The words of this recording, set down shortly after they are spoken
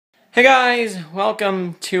Hey guys,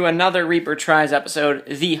 welcome to another Reaper Tries episode,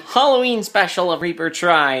 the Halloween special of Reaper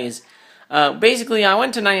Tries. Basically, I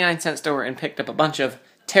went to 99-cent store and picked up a bunch of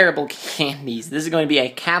terrible candies. This is going to be a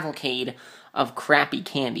cavalcade of crappy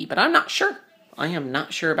candy, but I'm not sure. I am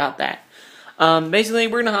not sure about that. Basically,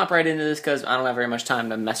 we're going to hop right into this because I don't have very much time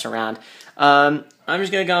to mess around. I'm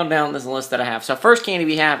just going to go down this list that I have. So first candy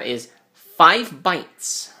we have is 5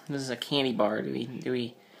 Bites. This is a candy bar.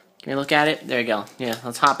 Can we look at it? There you go. Yeah,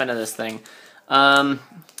 let's hop into this thing.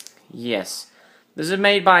 Yes. This is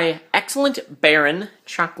made by Excellent Baron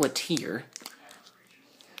Chocolatier.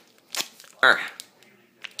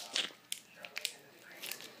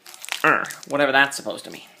 Whatever that's supposed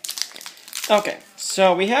to mean. Okay,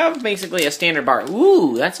 so we have basically a standard bar.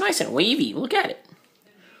 Ooh, that's nice and wavy. Look at it.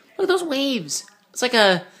 Look at those waves. It's like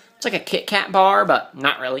a Kit Kat bar, but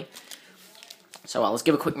not really. So let's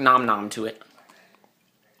give a quick nom nom to it.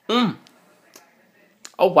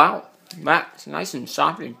 Oh wow, that's nice and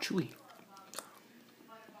soft and chewy.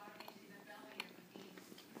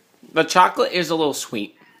 The chocolate is a little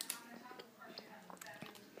sweet.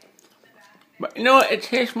 But you know what, it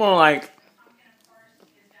tastes more like...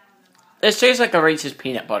 It tastes like a Reese's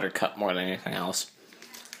peanut butter cup more than anything else.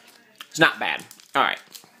 It's not bad. Alright.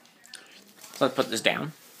 So let's put this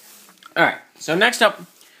down. Alright, so next up,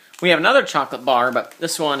 we have another chocolate bar, but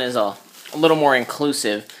this one is a little more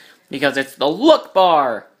inclusive. Because it's the look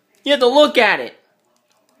bar. You have to look at it.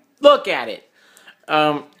 Look at it.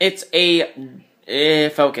 It's a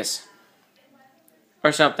focus.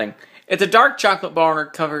 Or something. It's a dark chocolate bar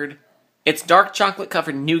covered. It's dark chocolate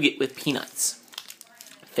covered nougat with peanuts.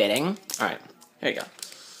 Fitting. Alright, here you go.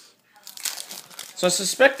 So I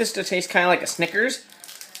suspect this to taste kind of like a Snickers.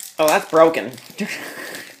 Oh, that's broken.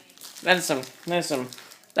 That's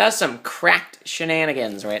some cracked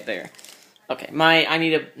shenanigans right there. Okay, I need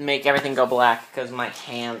to make everything go black because my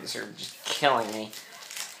hands are just killing me.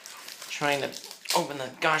 Trying to open the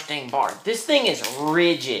gosh dang bar. This thing is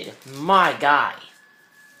rigid. My guy.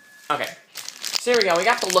 Okay, so here we go. We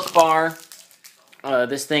got the look bar.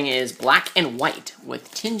 This thing is black and white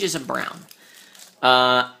with tinges of brown.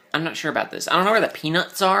 I'm not sure about this. I don't know where the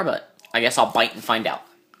peanuts are, but I guess I'll bite and find out.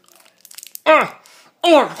 Oh,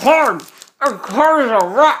 it's hard. It's hard as a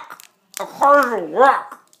rock. It's hard as a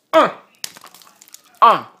rock.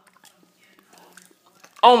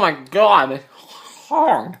 Oh my god, it's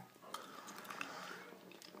hard.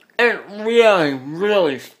 It's really,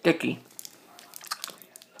 really sticky.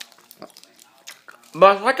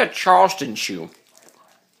 But it's like a Charleston chew.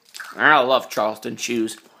 I love Charleston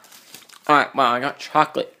chews. Alright, wow, I got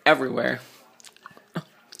chocolate everywhere.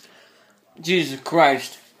 Jesus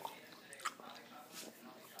Christ.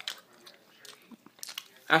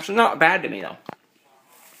 Actually, not bad to me, though.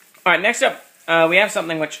 Alright, next up, we have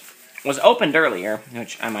something which was opened earlier,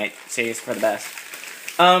 which I might say is for the best.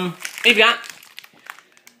 We've got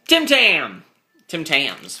Tim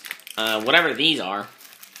Tams. Whatever these are.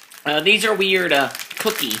 These are weird,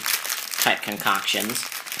 cookie-type concoctions.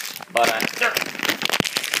 But,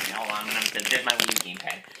 hold on, I'm gonna have to dip my Wii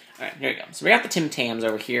gamepad. Alright, here we go. So we got the Tim Tams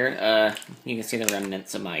over here. You can see the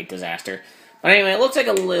remnants of my disaster. But anyway, it looks like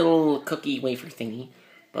a little cookie wafer thingy.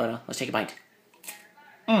 But, let's take a bite.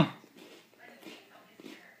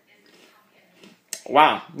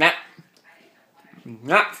 Wow, that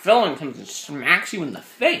filling comes and smacks you in the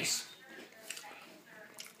face.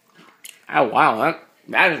 Oh wow,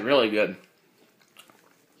 that is really good.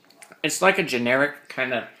 It's like a generic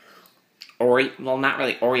kind of well, not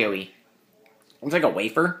really Oreo-y. It's like a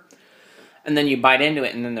wafer, and then you bite into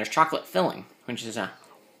it, and then there's chocolate filling, which is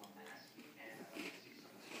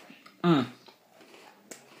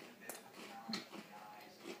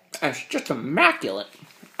it's just immaculate.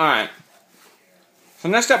 All right. So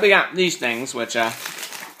next up we got these things, which are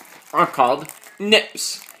called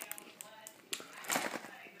nips.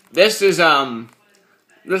 This is, this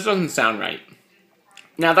doesn't sound right.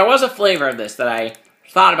 Now, there was a flavor of this that I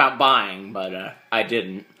thought about buying, but I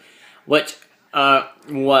didn't, which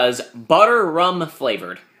was butter rum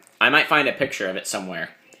flavored. I might find a picture of it somewhere.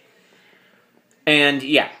 And,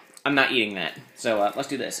 yeah, I'm not eating that. So, let's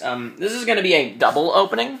do this. This is going to be a double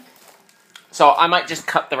opening. So I might just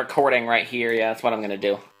cut the recording right here. Yeah, that's what I'm going to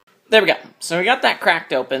do. There we go. So we got that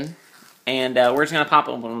cracked open. And we're just going to pop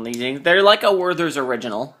open one of these things. They're like a Werther's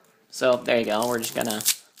original. So there you go. We're just going to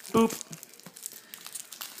boop.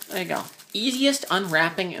 There you go. Easiest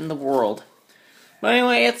unwrapping in the world. But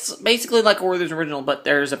anyway, it's basically like a Werther's original, but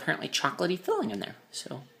there's apparently chocolatey filling in there.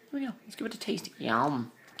 So there we go. Let's give it a taste.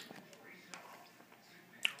 Yum.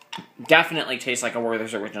 Definitely tastes like a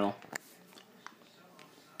Werther's original.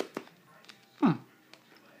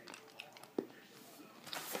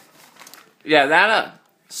 Yeah, that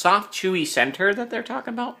soft, chewy center that they're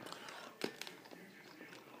talking about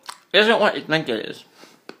isn't what you think it is.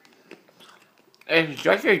 It's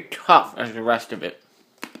just as tough as the rest of it.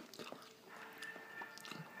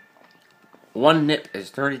 One nip is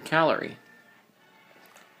 30 calorie.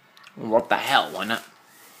 What the hell? Why not?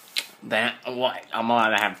 That what? I'm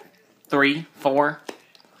allowed to have 3, 4.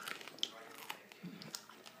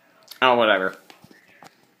 Oh, whatever.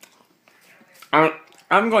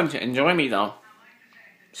 I'm going to enjoy me though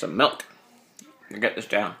some milk to get this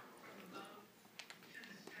down.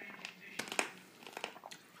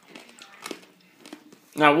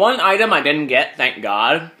 Now, one item I didn't get, thank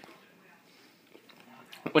God,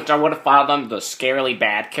 which I would have filed under the scarily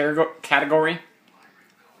bad category,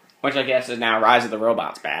 which I guess is now Rise of the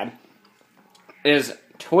Robots bad, is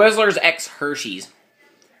Twizzlers X Hershey's,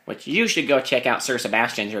 which you should go check out Sir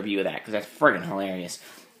Sebastian's review of that, because that's friggin' hilarious.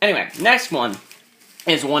 Anyway, next one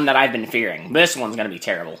is one that I've been fearing. This one's going to be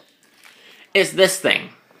terrible. It's this thing.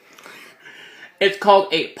 It's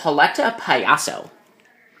called a Paleta Payaso.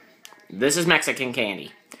 This is Mexican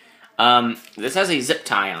candy. This has a zip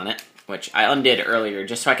tie on it, which I undid earlier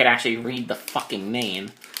just so I could actually read the fucking name.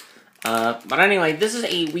 But anyway, this is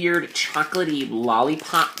a weird chocolatey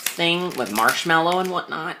lollipop thing with marshmallow and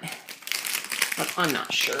whatnot. But I'm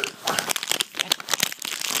not sure.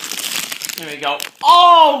 There we go.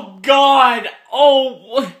 Oh, God!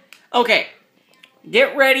 Oh, okay.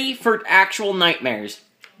 Get ready for actual nightmares.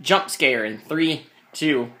 Jump scare in 3,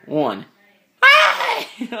 2, 1. Ah!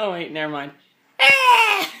 Oh, wait, never mind.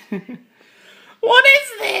 Ah! What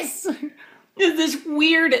is this? Is this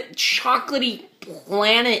weird chocolatey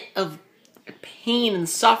planet of pain and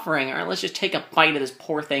suffering? Alright, let's just take a bite of this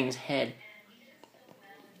poor thing's head.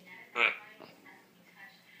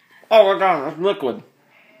 Oh my God, it's liquid.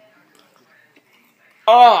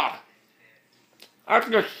 Oh! That's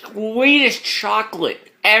the sweetest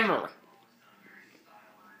chocolate ever.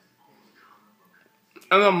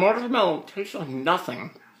 And the marshmallow tastes like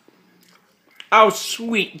nothing. Oh,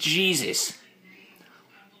 sweet Jesus.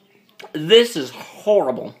 This is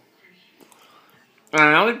horrible. And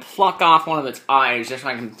I would pluck off one of its eyes just so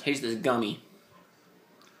I can taste this gummy.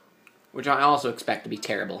 Which I also expect to be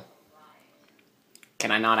terrible.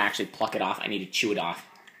 Can I not actually pluck it off? I need to chew it off.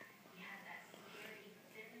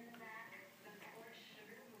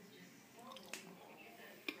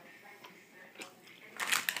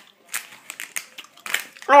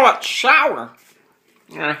 Oh, it's sour.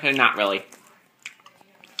 Not really. It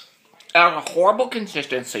has a horrible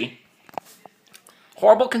consistency.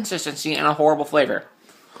 Horrible consistency and a horrible flavor.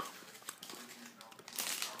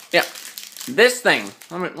 Yeah. This thing,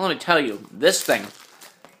 let me tell you, this thing.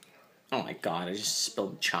 Oh my God, I just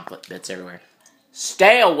spilled chocolate bits everywhere.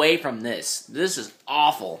 Stay away from this. This is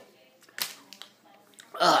awful.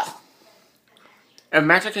 Ugh. If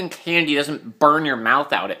Mexican candy doesn't burn your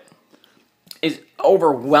mouth out, it is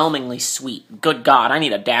overwhelmingly sweet. Good God, I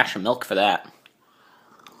need a dash of milk for that.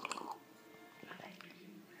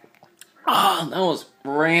 Oh, that was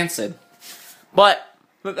rancid. But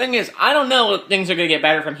the thing is, I don't know if things are going to get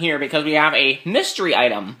better from here because we have a mystery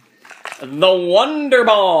item. The Wonder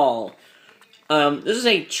Ball. This is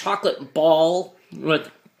a chocolate ball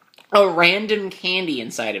with a random candy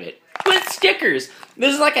inside of it. With stickers.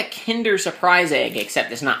 This is like a Kinder Surprise egg,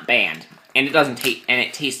 except it's not banned. And it doesn't taste, and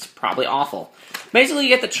it tastes probably awful. Basically,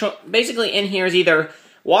 you get the basically in here is either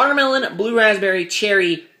watermelon, blue raspberry,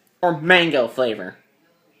 cherry, or mango flavor.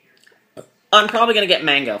 I'm probably gonna get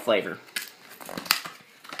mango flavor.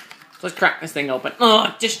 Let's crack this thing open.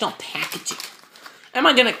 Oh, just don't package it. Am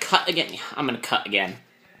I gonna cut again? Yeah, I'm gonna cut again.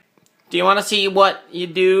 Do you want to see what you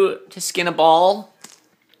do to skin a ball?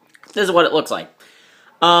 This is what it looks like.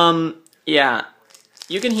 Yeah,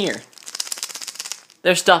 you can hear.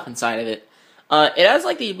 There's stuff inside of it. It has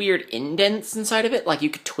like these weird indents inside of it, like you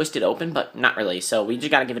could twist it open, but not really. So we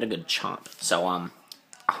just gotta give it a good chomp. So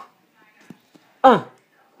oh,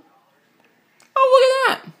 look at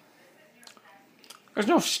that! There's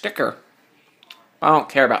no sticker. I don't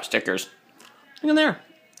care about stickers. Look in there.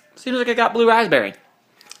 Seems like it got blue raspberry.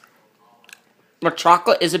 The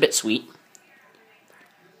chocolate is a bit sweet.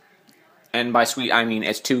 And by sweet, I mean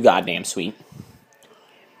it's too goddamn sweet.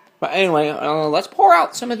 But anyway, let's pour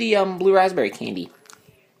out some of the blue raspberry candy.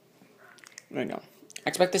 There you go. I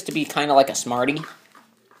expect this to be kind of like a Smartie.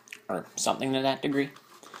 Or something to that degree.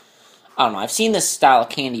 I don't know. I've seen this style of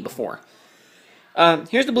candy before.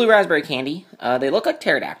 Here's the blue raspberry candy. They look like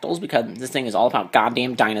pterodactyls because this thing is all about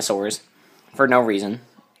goddamn dinosaurs. For no reason.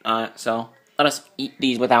 So, let us eat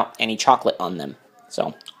these without any chocolate on them.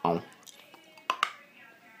 So, oh,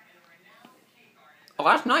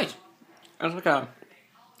 that's nice. That's like a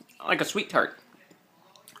like a sweet tart.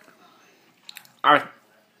 I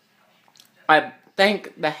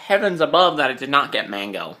thank the heavens above that it did not get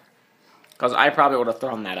mango, because I probably would have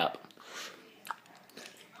thrown that up.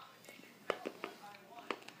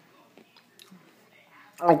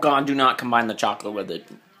 Oh god, do not combine the chocolate with it.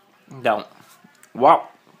 Don't. Wow.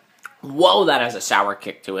 Whoa, that has a sour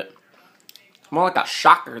kick to it. It's more like a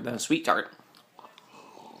shocker than a sweet tart.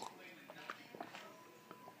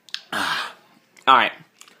 Alright.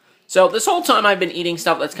 So this whole time I've been eating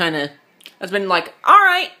stuff that's been like,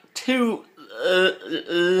 alright,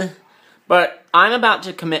 but I'm about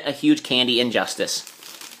to commit a huge candy injustice.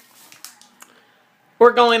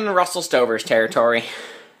 We're going in Russell Stover's territory.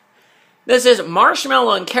 This is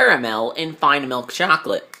marshmallow and caramel in fine milk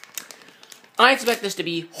chocolate. I expect this to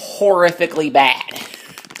be horrifically bad.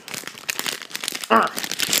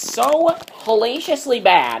 So hellaciously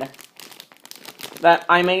bad that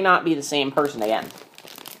I may not be the same person again.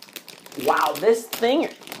 Wow, this thing,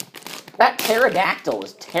 that pterodactyl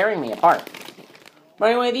is tearing me apart. But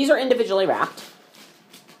anyway, these are individually wrapped.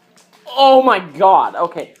 Oh my god,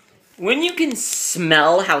 okay. When you can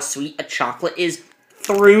smell how sweet a chocolate is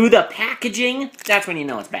through the packaging, that's when you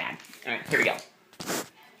know it's bad. Alright, here we go.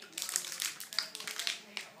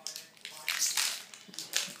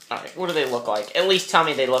 Alright, what do they look like? At least tell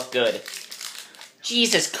me they look good.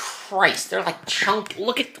 Jesus Christ, they're like chunk.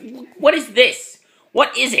 Look at, what is this?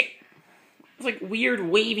 What is it? It's like weird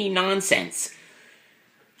wavy nonsense.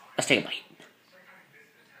 Let's take a bite.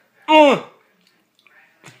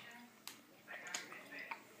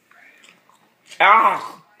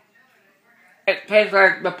 Ah! It tastes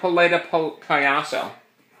like the Paleta Payaso.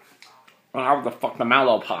 Or how the fuck, the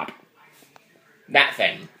Mallow Pop. That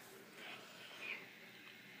thing.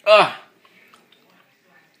 Ugh.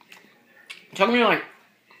 It took me like,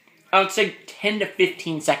 I would say 10 to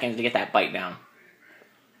 15 seconds to get that bite down.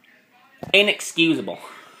 Inexcusable.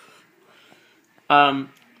 Wow,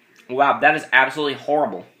 that is absolutely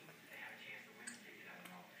horrible.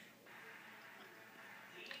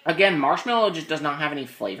 Again, marshmallow just does not have any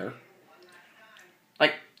flavor.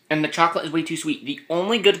 Like, and the chocolate is way too sweet. The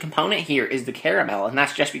only good component here is the caramel, and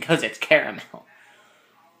that's just because it's caramel.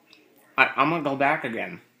 I'm gonna go back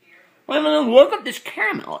again. Wait a minute, look at this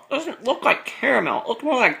caramel. It doesn't look like caramel. It looks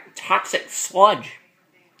more like toxic sludge.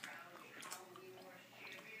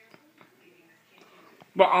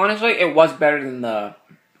 But honestly, it was better than the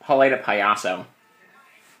Paleta Payaso.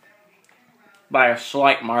 By a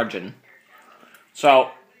slight margin. So,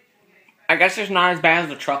 I guess it's not as bad as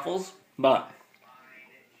the truffles, but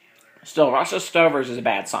still, Russell Stover's is a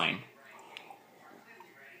bad sign.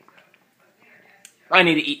 I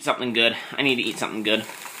need to eat something good.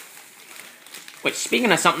 Wait,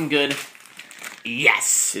 speaking of something good,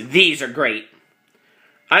 yes, these are great.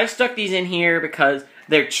 I stuck these in here because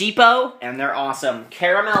they're cheapo and they're awesome.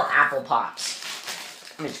 Caramel apple pops.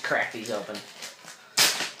 Let me just crack these open.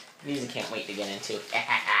 These I can't wait to get into.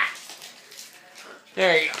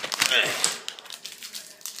 There you go.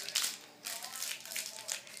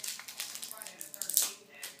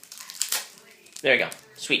 There you go.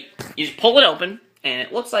 Sweet. You just pull it open, and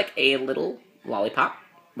it looks like a little lollipop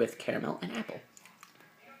with caramel and apple.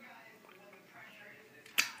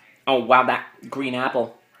 Oh, wow, that green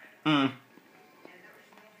apple. I've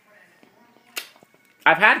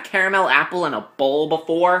had caramel apple in a bowl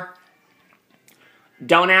before.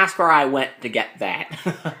 Don't ask where I went to get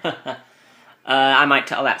that. I might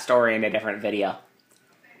tell that story in a different video.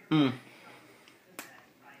 But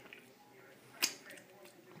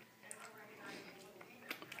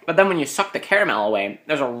then when you suck the caramel away,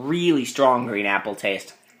 there's a really strong green apple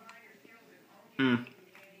taste. I'm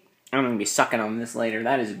going to be sucking on this later.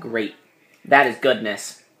 That is great. That is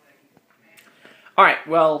goodness. Alright,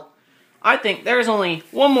 well, I think there's only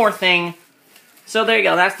one more thing. So there you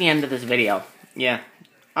go. That's the end of this video. Yeah.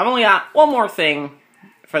 I've only got one more thing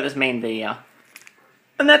for this main video.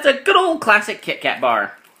 And that's a good old classic Kit Kat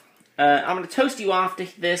bar. I'm going to toast you off to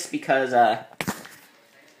this because,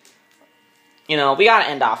 you know, we got to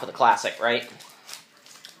end off with a classic, right?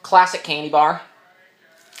 Classic candy bar.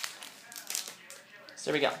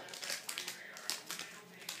 So there we go.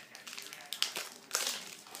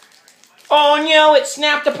 Oh no, it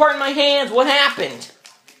snapped apart in my hands. What happened?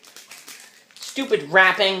 Stupid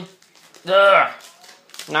wrapping. Ugh.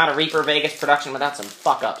 Not a Reaper Vegas production without some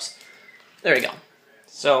fuck-ups. There we go.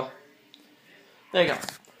 So, there you go.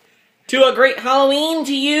 To a great Halloween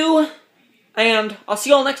to you, and I'll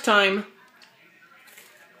see you all next time.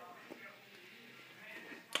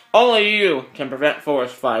 All of you can prevent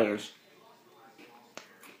forest fires.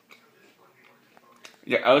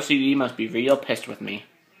 Your OCD must be real pissed with me.